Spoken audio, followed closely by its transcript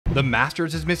The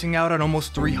Masters is missing out on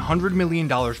almost $300 million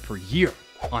per year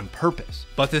on purpose.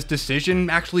 But this decision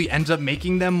actually ends up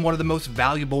making them one of the most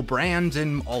valuable brands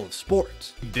in all of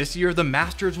sports. This year, the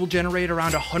Masters will generate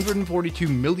around $142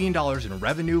 million in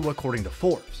revenue according to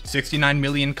Forbes. $69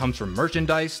 million comes from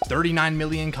merchandise, $39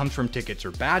 million comes from tickets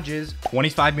or badges,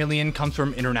 $25 million comes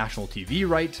from international TV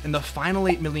rights, and the final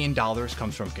 $8 million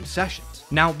comes from concessions.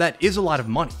 Now, that is a lot of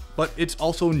money, but it's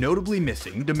also notably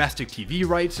missing domestic TV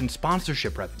rights and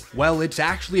sponsorship revenue. Well, it's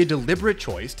actually a deliberate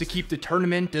choice to keep the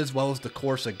tournament as well as the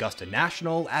course Augusta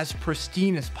National as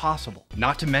pristine as possible.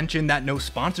 Not to mention that no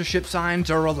sponsorship signs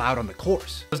are allowed on the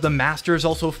course, as the Masters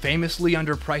also famously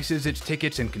underprices its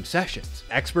tickets and concessions.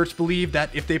 Experts believe that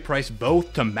if they price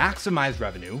both to maximize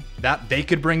revenue, that they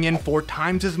could bring in 4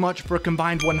 times as much for a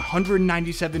combined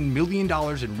 $197 million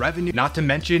in revenue. Not to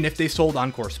mention if they sold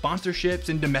encore sponsorships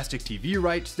and domestic TV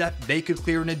rights, that they could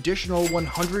clear an additional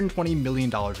 $120 million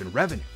in revenue.